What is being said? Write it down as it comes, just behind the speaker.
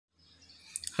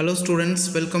Hello students,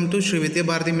 welcome to Sri Vidya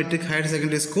Bharati Metric Higher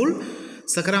Secondary School,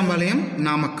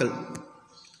 ACADEMY-NAMAKKAL.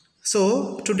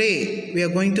 So today we are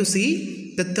going to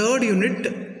see the third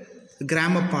unit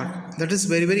grammar part. That is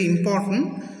very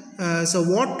important. So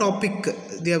what topic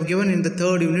they have given in the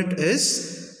third unit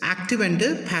is active and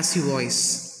passive voice.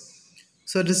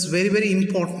 So it is very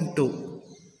important too.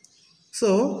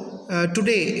 So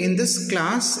today in this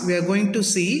class we are going to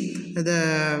see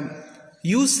the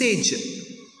usage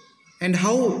and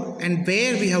how and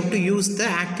where we have to use the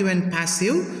active and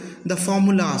passive, the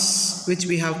formulas which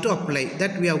we have to apply,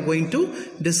 that we are going to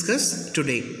discuss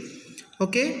today.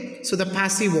 Okay, so the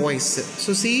passive voice.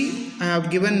 So see, I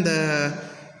have given the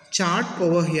chart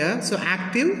over here. So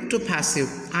active to passive.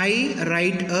 I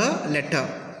write a letter.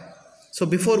 So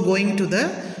before going to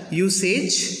the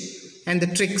usage and the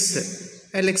tricks,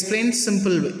 I'll explain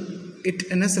it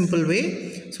in a simple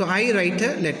way. So I write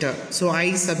a letter. So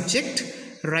I subject,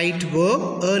 write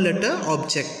verb, a letter,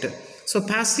 object. So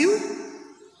passive,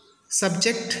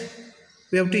 subject,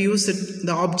 we have to use it,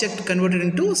 the object converted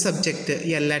into subject.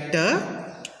 A letter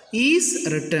is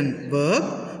written, verb,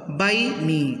 by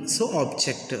me, so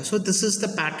object. So this is the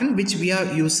pattern which we are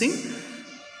using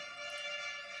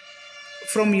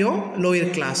from your lower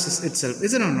classes itself,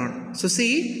 is it or not? So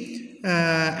see,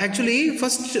 actually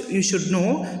first you should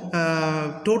know,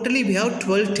 totally we have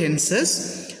 12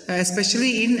 tenses.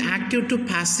 Especially in active to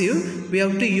passive, we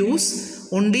have to use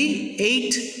only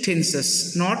 8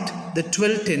 tenses, not the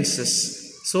 12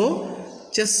 tenses. So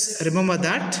just remember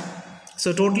that.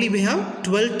 So totally we have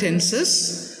 12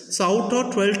 tenses. So out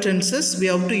of 12 tenses, we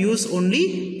have to use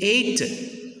only 8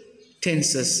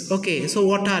 tenses. Okay, so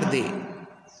what are they?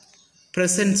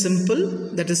 Present simple,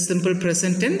 that is simple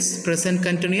present tense, present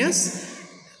continuous,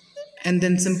 and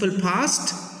then simple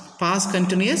past, past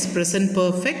continuous, present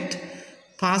perfect,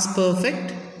 past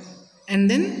perfect, and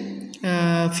then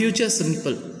future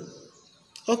simple.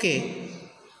 Okay,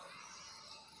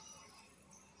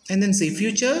 and then see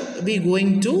future we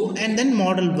going to, and then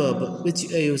modal verb which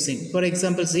you are using. For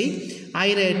example, see,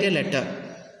 I write a letter.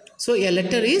 So a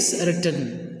letter is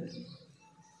written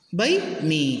by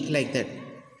me, like that.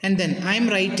 And then I am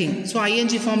writing. So ing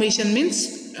formation means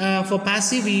for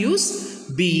passive we use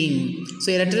being.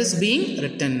 So a letter is being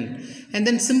written. And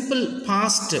then simple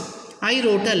past, I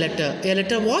wrote a letter. A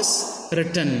letter was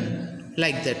written,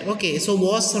 like that. Okay, so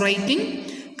was writing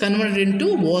converted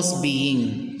into was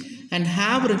being. And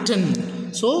have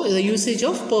written. So the usage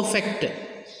of perfect,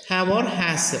 have or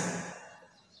has.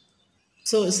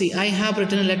 So see, I have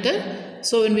written a letter.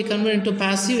 So when we convert into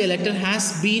passive, a letter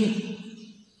has been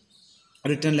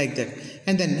written, like that.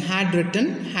 And then had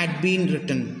written, had been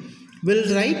written. Will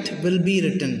write, will be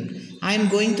written. I am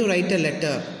going to write a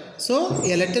letter. So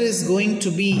a letter is going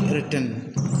to be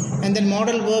written. And then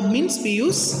modal verb means we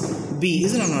use be,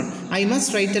 isn't it or not? I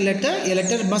must write a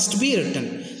letter must be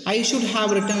written. I should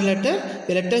have written a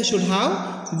letter should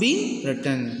have been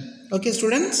written. Okay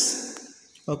students?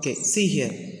 Okay, see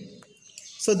here.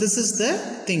 So this is the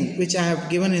thing which I have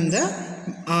given in the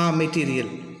material.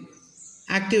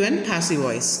 Active and passive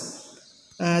voice.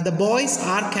 The boys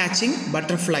are catching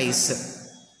butterflies.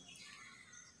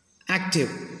 Active.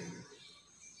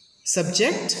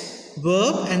 Subject,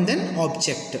 verb, and then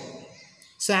object.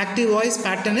 So active voice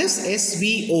pattern is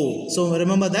SVO. So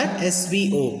remember that,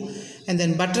 SVO. And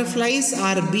then butterflies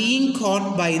are being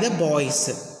caught by the boys.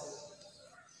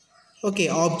 Okay,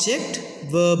 object,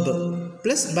 verb,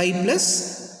 plus by plus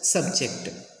subject.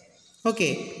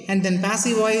 Okay, and then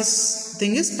passive voice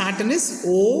thing is pattern is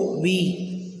OV,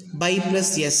 by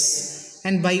plus yes,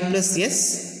 and by plus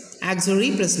yes,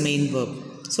 auxiliary plus main verb.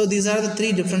 So these are the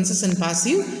 3 differences in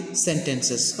passive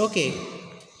sentences. Okay,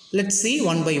 let's see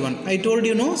one by one. I told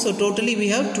you no, so totally we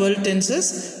have 12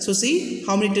 tenses. So see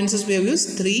how many tenses we have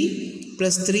used. 3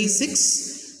 plus 3,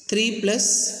 6, 3 plus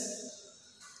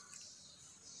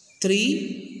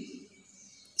 3,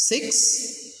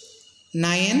 6,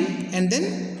 9, and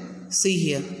then see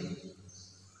here.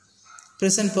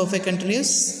 Present perfect continuous,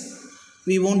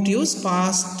 we won't use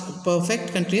past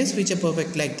perfect continuous, future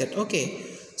perfect, like that. Okay,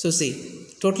 so see,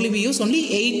 totally we use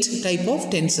only 8 type of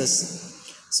tenses.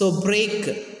 So break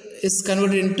is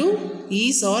converted into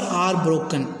is or are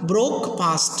broken. Broke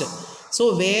past.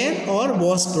 So where or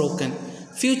was broken.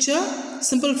 Future,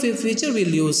 simple future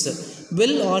we'll use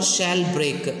will or shall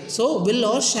break. So will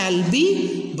or shall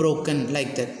be broken,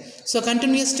 like that. So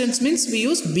continuous tense means we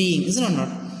use being, is it or not?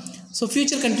 So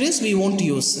future continuous we won't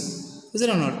use, is it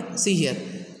or not? See here,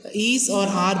 is or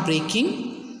are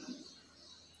breaking.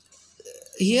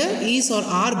 Here is or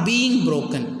are being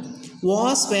broken.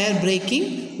 Was were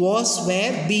breaking, was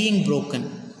were being broken.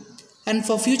 And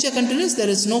for future continuous, there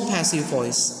is no passive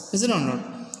voice. Is it or not?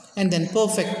 And then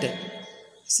perfect.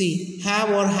 See, have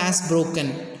or has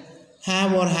broken.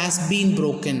 Have or has been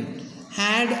broken.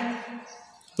 Had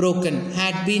broken.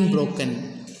 Had been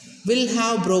broken. Will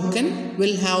have broken.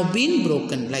 Will have been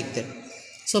broken. Like that.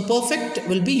 So perfect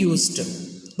will be used.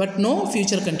 But no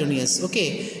future continuous.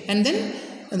 Okay. And then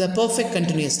the perfect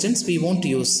continuous tense we won't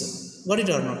use. Got it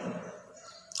or not?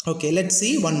 Okay. Let's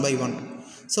see one by one.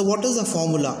 So what is the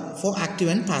formula for active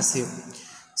and passive?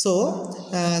 So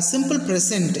simple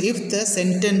present, if the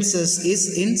sentences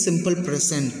is in simple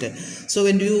present. So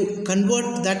when you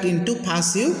convert that into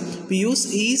passive, we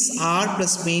use is, are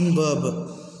plus main verb.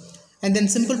 And then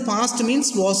simple past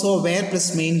means was or were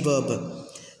plus main verb.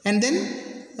 And then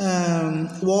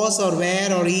was or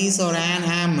were or is or an,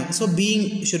 am. So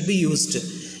being should be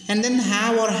used. And then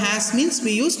have or has means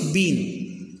we use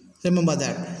been. Remember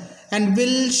that. And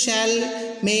will,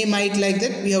 shall, may, might, like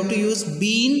that, we have to use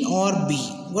been or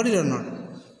be. Got it or not?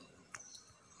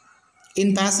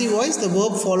 In passive voice, the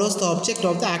verb follows the object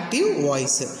of the active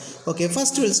voice. Okay,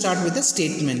 first we will start with the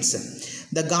statements.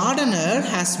 The gardener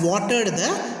has watered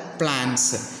the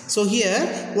plants. So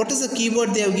here, what is the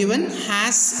keyword they have given?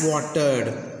 Has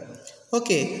watered.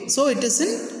 Okay, so it is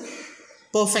in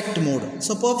perfect mood.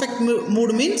 So perfect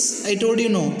mood means, I told you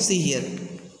no. See here.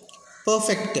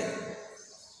 Perfect.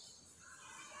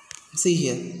 See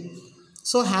here.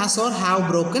 So has or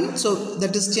have broken. So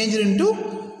that is changed into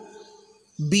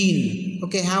been.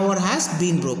 Okay, have or has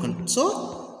been broken.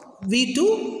 So we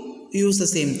too use the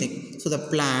same thing. So the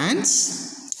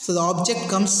plants. So the object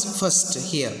comes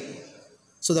first here.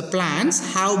 So the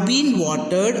plants have been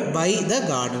watered by the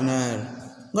gardener.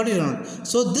 Got it or not?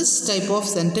 So this type of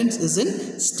sentence is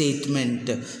in statement.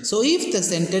 So if the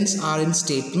sentence are in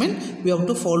statement, we have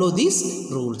to follow these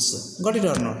rules. Got it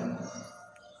or not?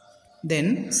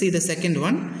 Then see the second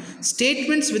one.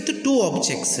 Statements with the two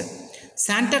objects.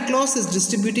 Santa Claus is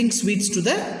distributing sweets to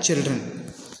the children.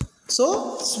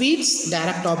 So sweets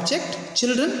direct object,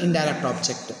 children indirect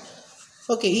object.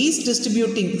 Okay, is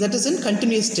distributing, that is in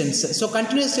continuous tense. So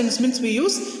continuous tense means we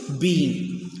use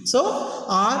being. So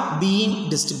are being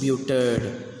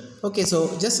distributed. Okay,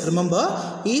 so just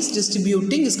remember, is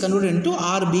distributing is converted into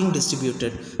are being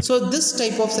distributed. So this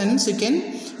type of sentence you can,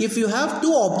 if you have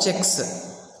two objects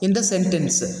in the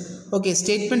sentence, okay,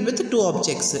 statement with two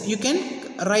objects, you can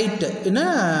write in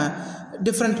a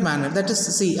different manner. That is,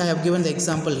 see, I have given the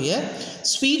example here.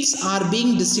 Sweets are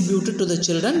being distributed to the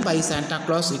children by Santa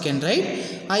Claus. You can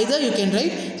write, either you can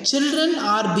write, children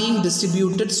are being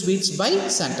distributed sweets by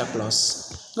Santa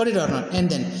Claus. Got it or not? And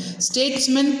then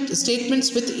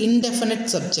statements with indefinite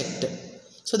subject.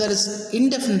 So there is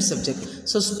indefinite subject.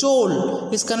 So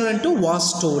stole is converted into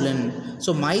was stolen.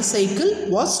 So my cycle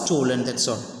was stolen. That's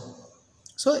all.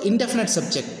 So indefinite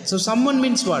subject. So someone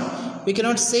means what? We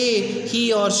cannot say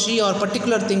he or she or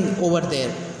particular thing over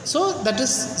there. So that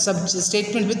is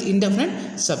statement with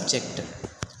indefinite subject.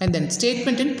 And then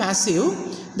statement in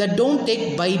passive that don't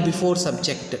take by before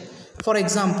subject. For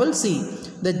example, see,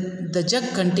 the jug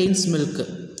contains milk.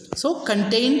 So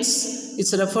contains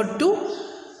is referred to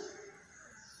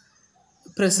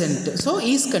present. So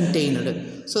is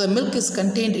contained. So the milk is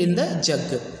contained in the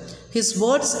jug. His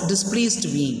words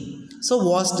displeased me. So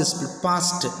was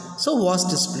past. So was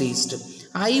displeased.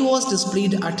 I was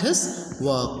displeased at his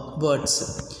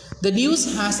words. The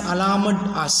news has alarmed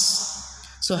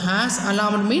us. So has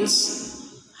alarmed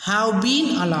means have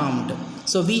been alarmed.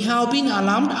 So we have been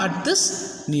alarmed at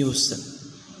this news.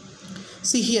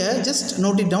 See here, just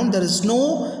note it down. There is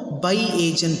no by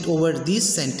agent over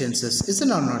these sentences. Is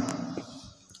it or not?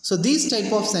 So these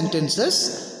type of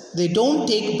sentences, they don't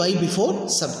take by before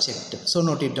subject. So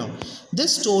note it down.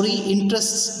 This story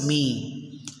interests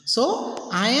me. So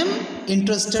I am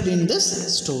interested in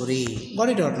this story. Got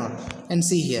it or not? And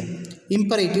see here,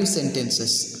 imperative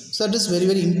sentences. So that is very,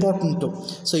 very important too.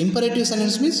 So imperative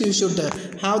sentence means you should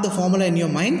have the formula in your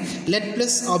mind. Let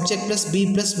plus object plus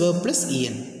be plus verb plus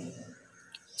en.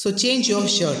 So change your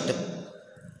shirt.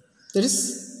 That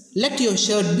is, let your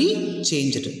shirt be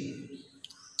changed.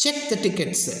 Check the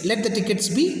tickets. Let the tickets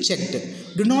be checked.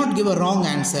 Do not give a wrong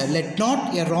answer. Let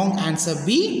not a wrong answer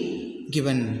be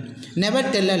given. Never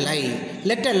tell a lie.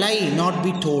 Let a lie not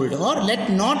be told, or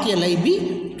let not a lie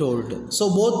be told.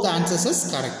 So both the answers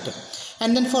is correct.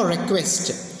 And then for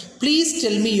request, please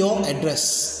tell me your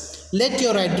address. Let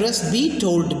your address be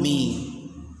told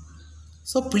me.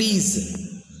 So please.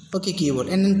 Okay, keyword.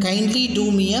 And then kindly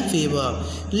do me a favor.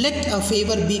 Let a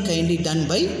favor be kindly done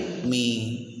by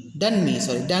me. Done me.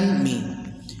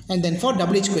 And then for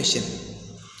WH question.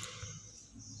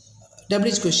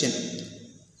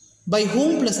 By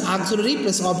whom plus auxiliary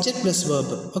plus object plus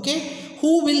verb. Okay,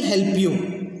 who will help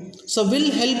you? So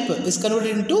will help is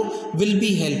converted into will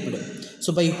be helped.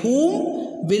 So by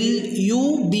whom will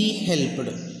you be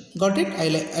helped? Got it?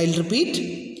 I'll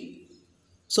repeat.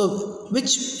 So which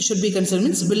should be considered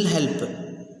means will help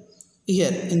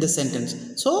here in the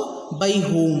sentence. So by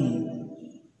whom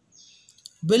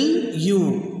will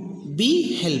you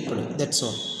be helped? That's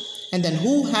all. And then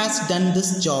who has done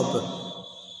this job?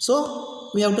 So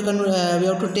we have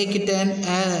to take it and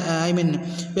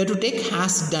we have to take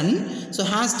has done. So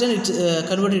has done it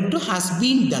converted to has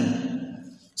been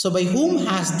done. So by whom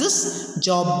has this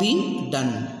job been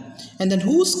done? And then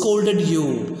who scolded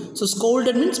you? So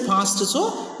scolded means past,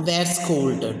 so were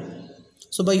scolded.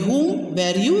 So by whom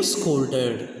were you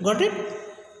scolded? Got it?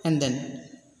 And then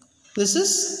this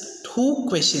is two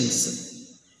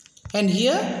questions. And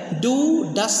here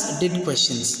do, does, did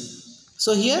questions.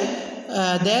 So here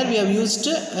there we have used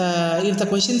if the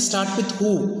questions start with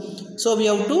who, so we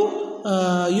have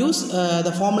to use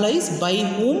the formula is by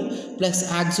whom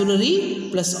plus auxiliary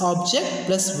plus object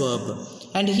plus verb.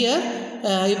 And here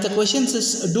if the questions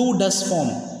is do, does form.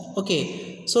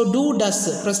 Okay, so do,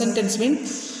 does, present tense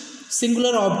means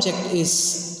singular object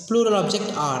is, plural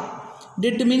object are.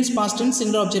 Did means past tense,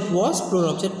 singular object was, plural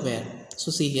object were. So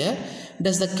see here,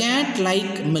 does the cat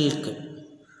like milk?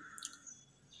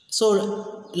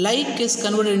 So like is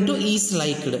converted into is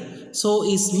liked. So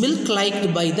is milk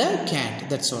liked by the cat?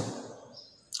 That's all.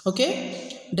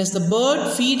 Okay. Does the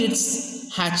bird feed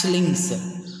its hatchlings?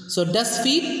 So does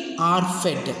feed, are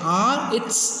fed. Are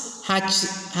its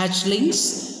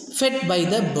hatchlings fed by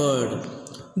the bird?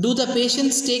 Do the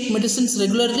patients take medicines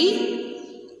regularly?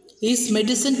 Is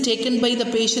medicine taken by the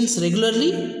patients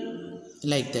regularly?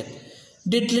 Like that.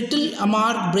 Did little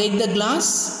Amar break the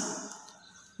glass?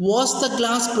 Was the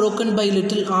glass broken by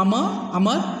little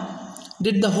Amar?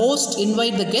 Did the host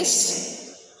invite the guests?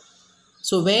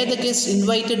 So were the guests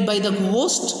invited by the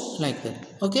host? Like that.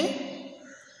 Okay.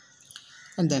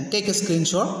 And then take a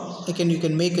screenshot. You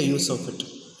can make a use of it.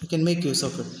 You can make use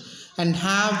of it. And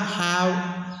have,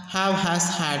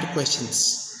 has, had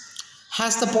questions.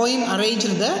 Has the poem arranged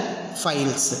the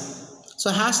files? So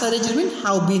has arranged means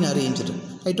have been arranged.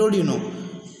 I told you no.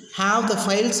 Have the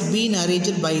files been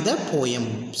arranged by the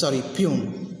poem?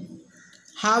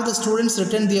 Have the students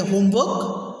written their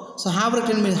homework? So have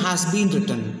written means has been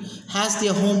written. Has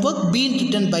their homework been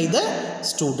written by the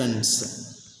students?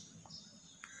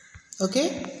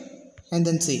 Okay. And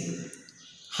then see.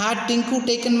 Had Tinku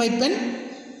taken my pen?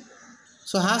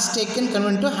 So has taken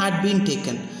converted to had been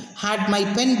taken. Had my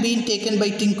pen been taken by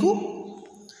Tinku?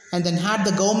 And then had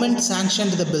the government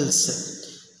sanctioned the bills?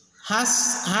 Had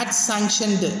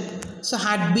sanctioned. So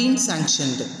had been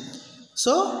sanctioned.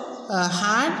 So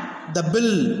had the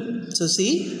bill. So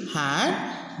see,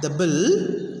 had the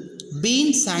bill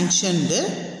been sanctioned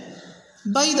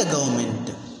by the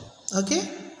government? Okay.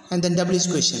 And then WH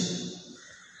question.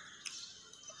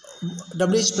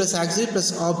 WH plus auxiliary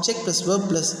plus object plus verb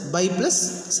plus by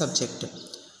plus subject.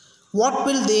 What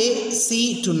will they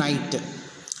see tonight?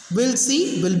 Will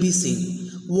see, will be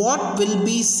seen. What will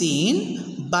be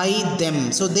seen by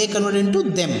them? So they convert into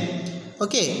them.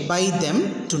 Okay, by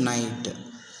them tonight.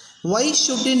 Why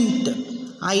shouldn't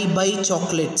I buy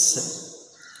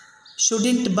chocolates?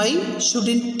 Shouldn't buy,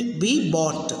 shouldn't be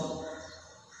bought.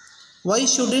 Why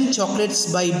shouldn't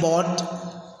chocolates be bought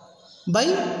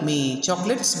by me?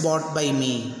 Chocolates bought by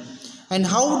me. And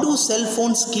how do cell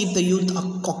phones keep the youth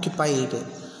occupied?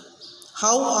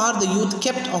 How are the youth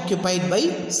kept occupied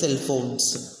by cell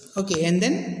phones? Okay, and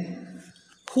then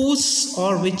whose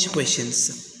or which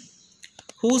questions.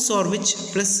 Whose or which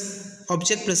plus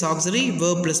object plus auxiliary,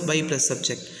 verb plus by plus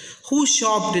subject. Whose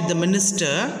shop did the minister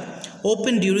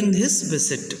open during his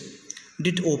visit?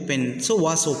 Did open, so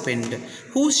was opened.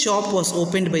 Whose shop was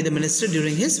opened by the minister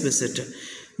during his visit?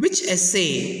 Which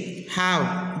essay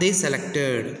have they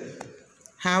selected?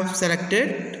 Have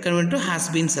selected converted to has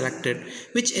been selected.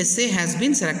 Which essay has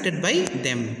been selected by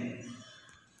them?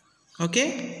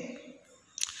 Okay.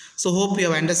 So hope you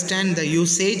have understand the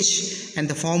usage and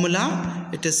the formula.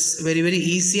 It is very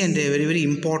easy and very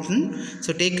important.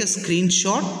 So take a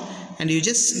screenshot and you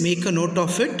just make a note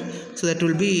of it. So that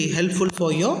will be helpful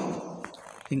for your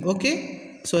thing.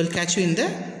 Okay. So I'll catch you in the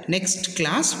next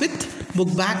class with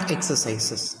book back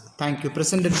exercises. Thank you.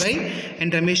 Presented by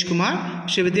N. Ramesh Kumar,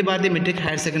 Sri Vidya Bharati Metric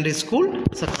Higher Secondary School,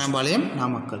 Sakrambalayam,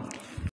 Namakkal.